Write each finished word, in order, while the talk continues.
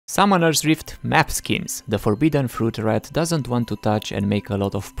Summoner's Rift map skins, the forbidden fruit Riot doesn't want to touch and make a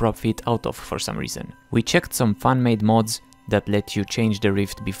lot of profit out of for some reason. We checked some fan-made mods that let you change the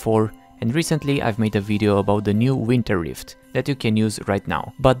rift before, and recently I've made a video about the new Winter Rift that you can use right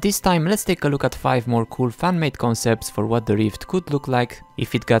now. But this time let's take a look at 5 more cool fan-made concepts for what the rift could look like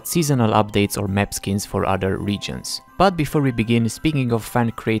if it got seasonal updates or map skins for other regions. But before we begin, speaking of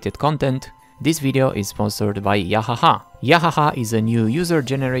fan-created content, this video is sponsored by Yahaha. Yahaha is a new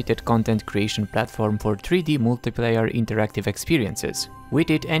user-generated content creation platform for 3D multiplayer interactive experiences.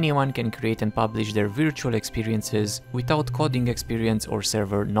 With it, anyone can create and publish their virtual experiences without coding experience or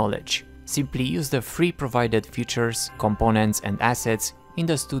server knowledge. Simply use the free provided features, components and assets in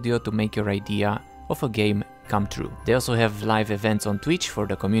the studio to make your idea of a game come true. They also have live events on Twitch for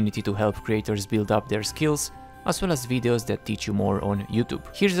the community to help creators build up their skills, as well as videos that teach you more on YouTube.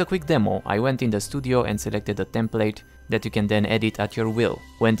 Here's a quick demo. I went in the studio and selected a template that you can then edit at your will.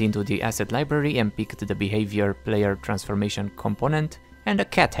 Went into the asset library and picked the behavior player transformation component and a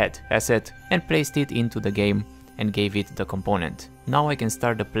cat head asset and placed it into the game and gave it the component. Now I can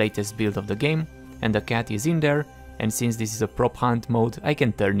start the playtest build of the game and the cat is in there, and since this is a prop hunt mode, I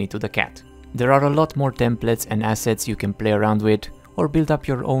can turn it to the cat. There are a lot more templates and assets you can play around with or build up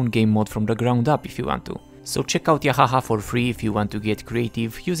your own game mode from the ground up if you want to. So check out Yahaha for free if you want to get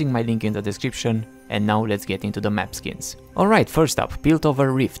creative using my link in the description, and now let's get into the map skins. Alright, first up,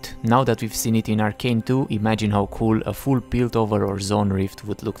 Piltover Rift. Now that we've seen it in Arcane 2, imagine how cool a full Piltover or Zone Rift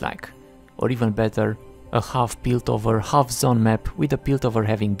would look like. Or even better, a half Piltover, half Zone map with the Piltover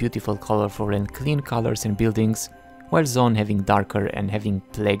having beautiful colorful and clean colors and buildings, while Zone having darker and having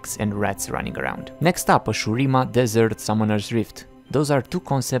plagues and rats running around. Next up, a Shurima Desert Summoner's Rift. Those are two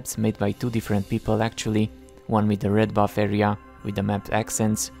concepts made by two different people actually, one with the red buff area with the map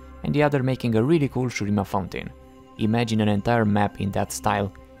accents and the other making a really cool Shurima fountain. Imagine an entire map in that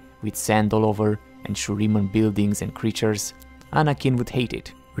style, with sand all over and Shuriman buildings and creatures. Anakin would hate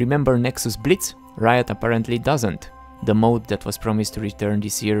it. Remember Nexus Blitz? Riot apparently doesn't. The mode that was promised to return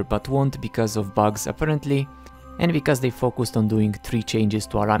this year but won't because of bugs apparently, and because they focused on doing 3 changes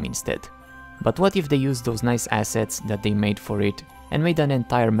to Aram instead. But what if they used those nice assets that they made for it and made an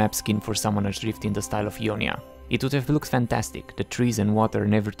entire map skin for Summoner's Rift in the style of Ionia? It would have looked fantastic. The trees and water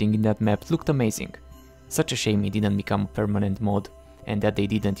and everything in that map looked amazing. Such a shame it didn't become a permanent mod and that they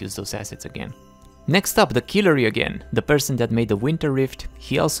didn't use those assets again. Next up, the Killery again. The person that made the Winter Rift,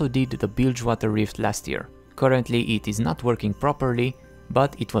 he also did the Bilgewater Rift last year. Currently it is not working properly,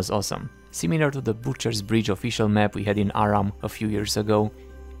 but it was awesome. Similar to the Butcher's Bridge official map we had in Aram a few years ago,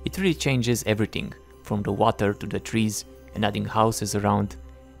 it really changes everything, from the water to the trees, and adding houses around,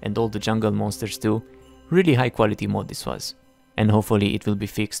 and all the jungle monsters too. Really high quality mod this was, and hopefully it will be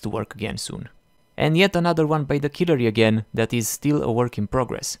fixed to work again soon. And yet another one by the Killery again that is still a work in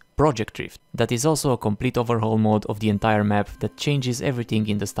progress, Project Rift. That is also a complete overhaul mod of the entire map that changes everything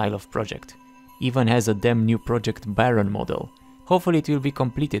in the style of Project. Even has a damn new Project Baron model. Hopefully it will be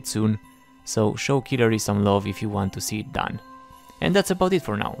completed soon, so show Killery some love if you want to see it done. And that's about it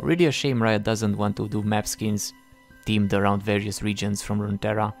for now. Really a shame Riot doesn't want to do map skins themed around various regions from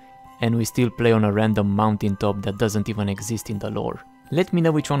Runeterra, and we still play on a random mountaintop that doesn't even exist in the lore. Let me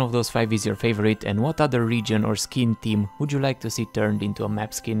know which one of those 5 is your favorite and what other region or skin theme would you like to see turned into a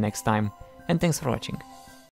map skin next time, and thanks for watching.